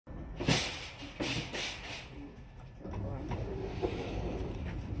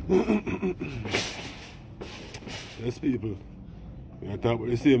Yes, people. We are talking about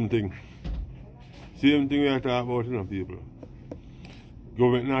the same thing. Same thing we are talking about, you know, people.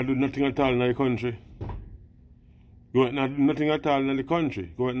 Government not do nothing at all in the country. Government not do nothing at all in the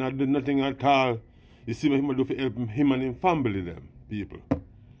country. Government not do nothing at all. You see what him do for help him and his family, them people.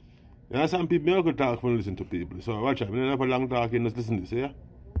 You know, some people I could talk when listen to people. So watch out. I don't have a long talking, just listen to this, yeah?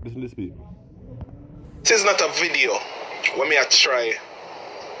 Listen to this, people. This is not a video where me I try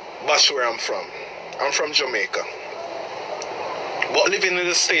bash where I'm from. I'm from Jamaica. But living in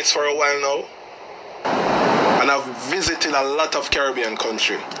the States for a while now. And I've visited a lot of Caribbean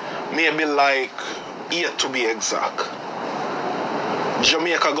country. Maybe like 8 to be exact.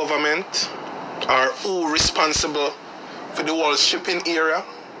 Jamaica government are who responsible for the whole shipping area.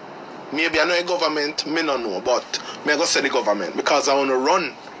 Maybe I know a government, me no know, but me I go say the government because I want to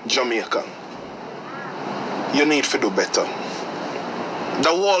run Jamaica. You need to do better. The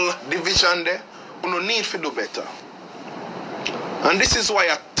whole division there, you need to do better. And this is why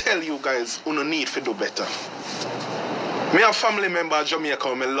I tell you guys, you need to do better. Me a family member of Jamaica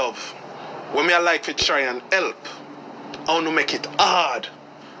who me love. When me I like to try and help. I want to make it hard.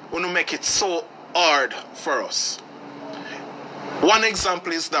 I want to make it so hard for us. One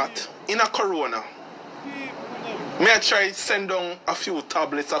example is that in a corona, me I try to send down a few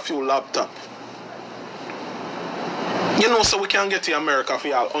tablets, a few laptops. You know, so we can get to America for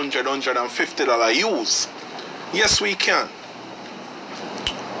y'all $150 use. Yes, we can.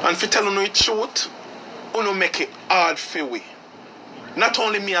 And for telling you the truth, we don't make it hard for we. Not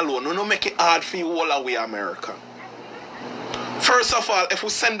only me alone, we don't make it hard for you all the way America. First of all, if we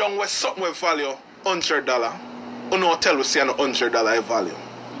send down with something with value $100, we don't tell us $100 value.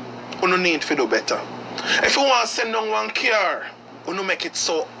 We don't need to do better. If you want to send down one car, we don't make it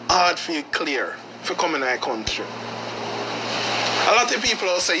so hard for you clear for coming to our country. A lot of people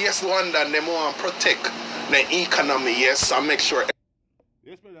will say, yes, Rwanda, they want to protect the economy, yes, and make sure.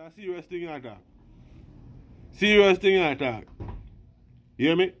 Yes, but that's a serious thing like that. Serious thing like that. You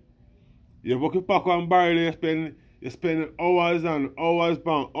hear me? You book a pack on barrel, you spend hours and hours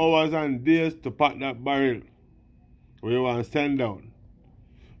and days to pack that barrel. Where you want to send down.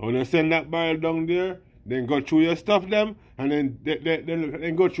 When you send that barrel down there, then go through your stuff them, and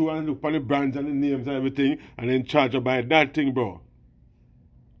then go through and look for the brands and the names and everything, and then charge you by that thing, bro.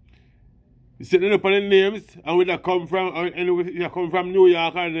 You sit up on the names, and where they come from, and if you come from New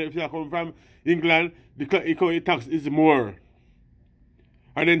York, and if you come from England, the tax is more.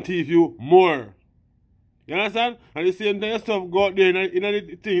 And then thief you more. You understand? And the same time, your stuff go out there in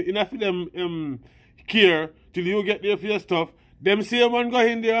the thing, enough for them care till you get there for your stuff. Them same one go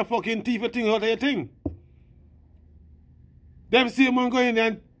in there and fucking thief your thing out of your thing. Them same one go in there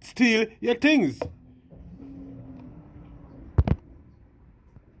and steal your things.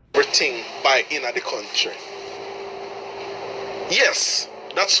 Everything by in the country. Yes,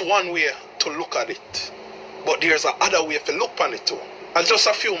 that's one way to look at it. But there's another way to look on it too. And just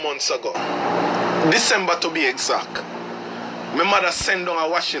a few months ago, December to be exact, my mother sent down a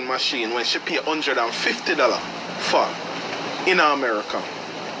washing machine when she paid $150 for in America.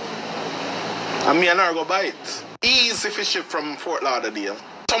 And me and her go buy it. Easy for ship from Fort Lauderdale.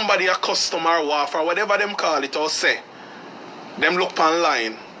 Somebody, a customer, WAF, or whatever them call it or say, them look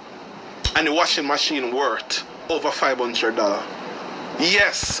online and the washing machine worth over $500.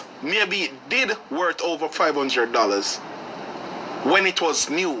 Yes, maybe it did worth over $500 when it was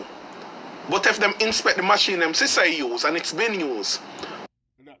new. But if them inspect the machine them sister use and it's been used.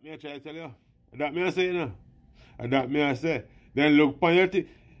 That me I try to tell you. That me I say, you know. That me I say. Then look upon your thing.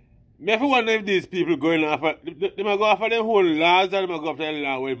 Me if wonder if these people going after, they might go after them whole laws, and they might go after the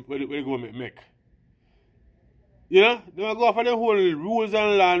law where the government make. You know? They might go after them whole rules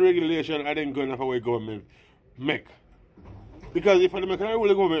and law and regulation, and then going after what the government make. Because if they make a rule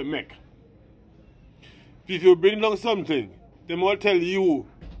the government make, if you bring down something, they might tell you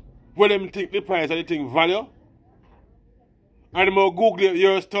what them think the price and the thing value. And they might Google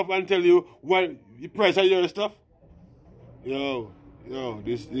your stuff and tell you what the price of your stuff. Yo,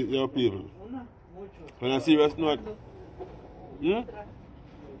 this your people. On a serious note.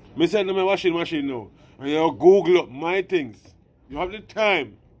 Me send them a washing machine now. And you Google up my things. You have the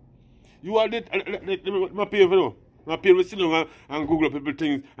time. You have the my pay for you. My pay will sit down and Google up people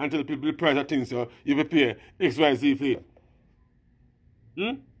things and tell people the price of things, so you will pay XYZ for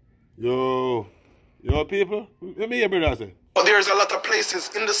it. Yo people, let me hear brother say. There's a lot of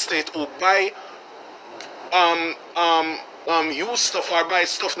places in the state who buy used stuff or buy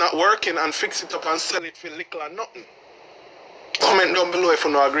stuff not working and fix it up and sell it for little or nothing. Comment down below if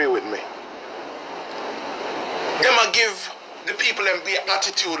you don't agree with me. Them a give The people them be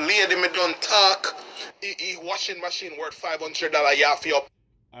attitude, lady me don't talk. He washing machine worth $500 year for you.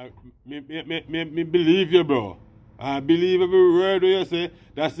 Me believe you, bro. I believe every word you say.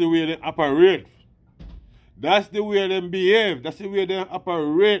 That's the way they operate. That's the way they behave. That's the way they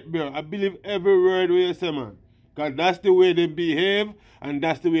operate, bro. I believe every word you say, man. Because that's the way they behave, and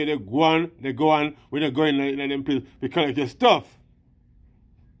that's the way they go on when they go in them place to collect your stuff.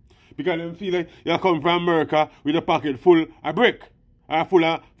 Because they feel like you come from America with a pocket full of brick. Or full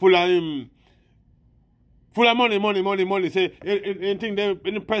of money. Say, anything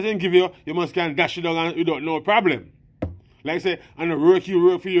the president give you, you must can dash it down and without no problem. Like I say, and work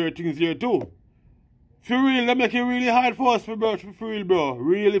for your things here too. For real, that make it really hard for us, for real, bro.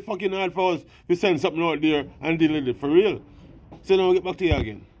 Really fucking hard for us to send something out there and deal with it, for real. So now I'll get back to you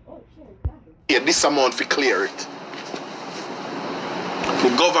again. Yeah, this amount to clear it. The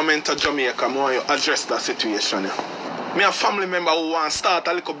government of Jamaica, I want to address that situation. Yeah. Me a family member who want to start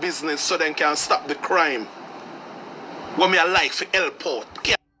a little business so they can stop the crime. What me a like for help out.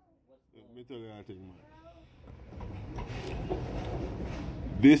 Let me tell you a thing, man.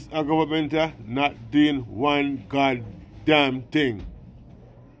 This government not doing one goddamn thing.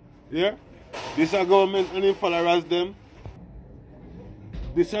 Yeah? This government and the followers them.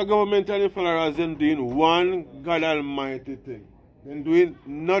 This government and the followers them doing one God almighty thing. They're doing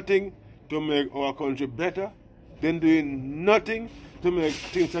nothing to make our country better. They're doing nothing to make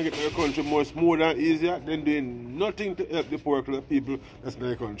things and get our country more smooth and easier. They're doing nothing to help the poor people that's in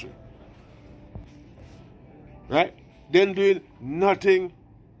the country. Right? They're doing nothing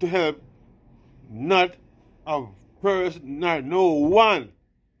to help not a person, no one.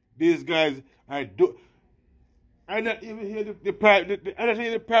 These guys I not even hear I don't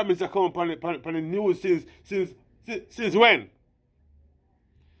hear the Prime Minister come on the news since when?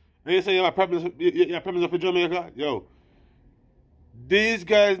 And you say you're a Prime Minister for Jamaica? Yo. These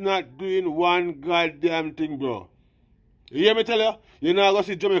guys not doing one goddamn thing, bro. You hear me tell you? You're not going to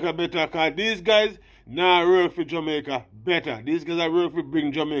see Jamaica better because these guys now work for Jamaica better. These guys are work for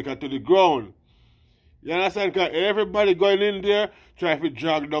bring Jamaica to the ground. You understand? Because everybody going in there try to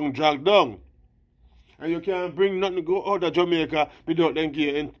drag down. And you can't bring nothing to go out of Jamaica without them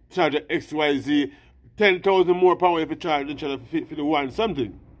in charge of XYZ 10,000 more pounds if you charge each other for the one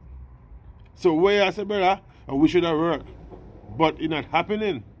something. So where I say, brother, we should have worked. But it's not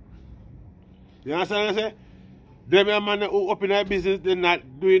happening. You understand what I say? Them man who open their business, they're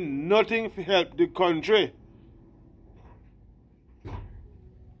not doing nothing to help the country.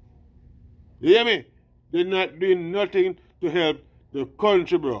 You hear me? They're not doing nothing to help the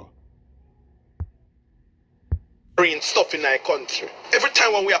country, bro. Stuff in our country. Every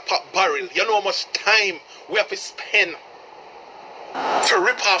time when we are pop barrel, you know how much time we have to spend to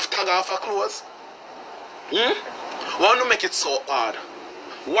rip off, tag off our clothes? Why don't make it so hard?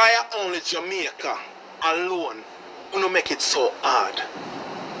 Why are only Jamaica alone who make it so hard?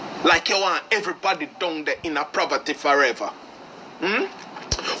 Like you want everybody down there in a poverty forever.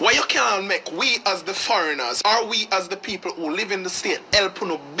 Why you can't make we as the foreigners or we as the people who live in the state help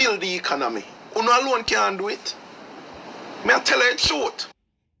you build the economy? You alone can't do it. May I tell you the truth?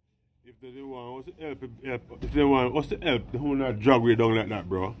 If they want us to help, if they want us to help, they will not drag it down like that,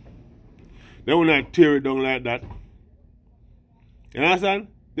 bro. They will not tear it down like that. You understand?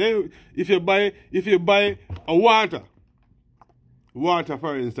 If you buy a water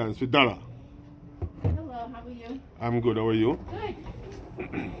for instance, for $1. Hello, how are you? I'm good, how are you?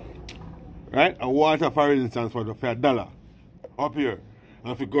 Good. Right? A water for instance for $1 up here.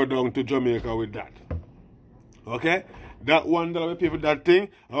 And if you go down to Jamaica with that. Okay? That $1 we pay for that thing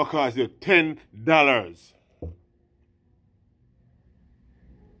will cost you $10.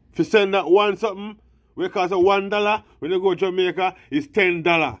 If you send that one something, we cost $1, when you go to Jamaica, it's $10.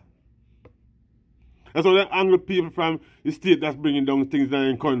 That's how they angle people from the state that's bringing down things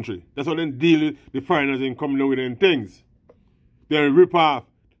in the country. That's how they deal with the foreigners and come down with them things. They rip off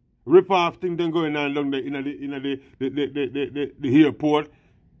things then going on down there in the airport.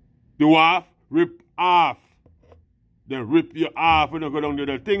 The wharf, rip off. Then rip you off when you go down there,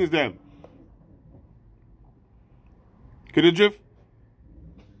 the things them. Can you drift?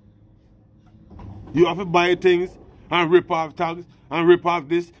 You have to buy things and rip off tags and rip off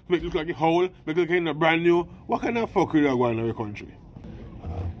this, make it look like a hole, make it look like a brand new. What kind of fuckery are going on in your country?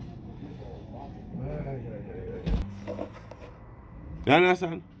 You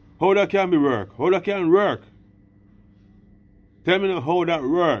understand? How that can be work? How that can work? Tell me now how that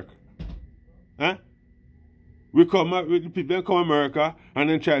work. Huh? We people come to America and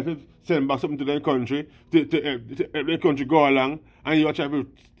then try to send back something to their country to help their country go along, and you try to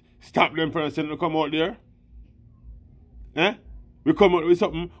stop them from sending them to come out there. Eh? We come out with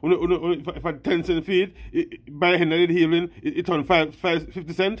something, if I 10 cent feed, by the end of the evening, it on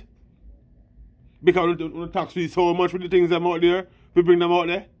 50 cent. Because we tax fee so much for the things them out there, we bring them out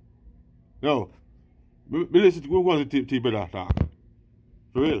there. No. We want to keep it that talk.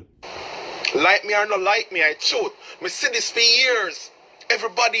 For real. Like me or not like me, I truth. Me see this for years.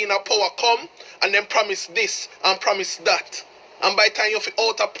 Everybody in a power come and then promise this and promise that. And by the time you're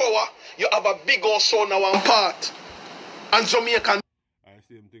out of power, you have a big old show now one part. And Jamaican. I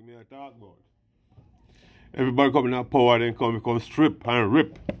same thing me I talk about. Everybody coming out power, then come strip and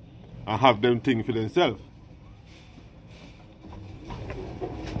rip and have them things for themselves.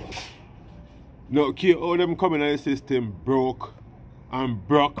 No, all them coming in the system broke and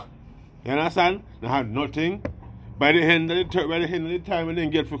broke. You understand? They had nothing. By the end of the time when they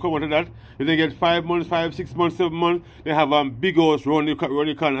get for come out of that, they get 5 months, 5, 6 months, 7 months, they have a big house round the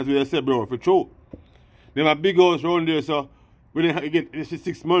corner, as we said, bro, for true. They have a big house round there, so when they get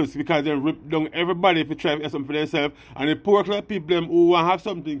 6 months, because they rip down everybody if they try to get something for themselves, and the poor people them who want to have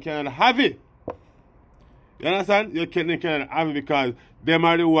something cannot have it. You understand? They cannot have it because them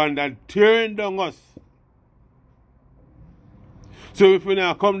are the one that turn down us. So if you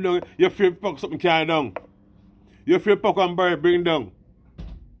now come down, you feel puck something carry down. You feel puck and bury bring down.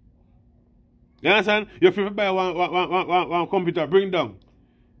 You understand? You feel buy one computer bring down.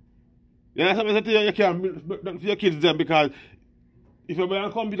 You understand? You can't for your kids them because if you buy a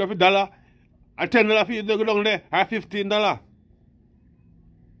computer for $1, a $10 for you to go down there, or $15.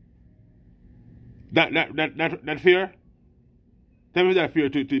 That fair? Tell me that fair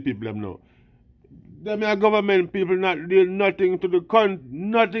to people them now. Them are government people not doing nothing to the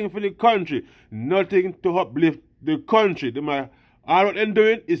nothing for the country, nothing to uplift the country. All what them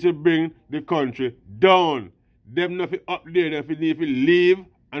doing is to bring the country down. Them nothing up there, them need to leave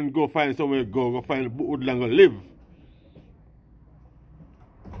and go find somewhere go find woodland go live.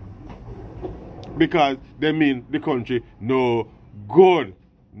 Because they mean the country no good.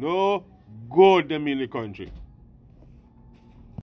 No good they mean the country.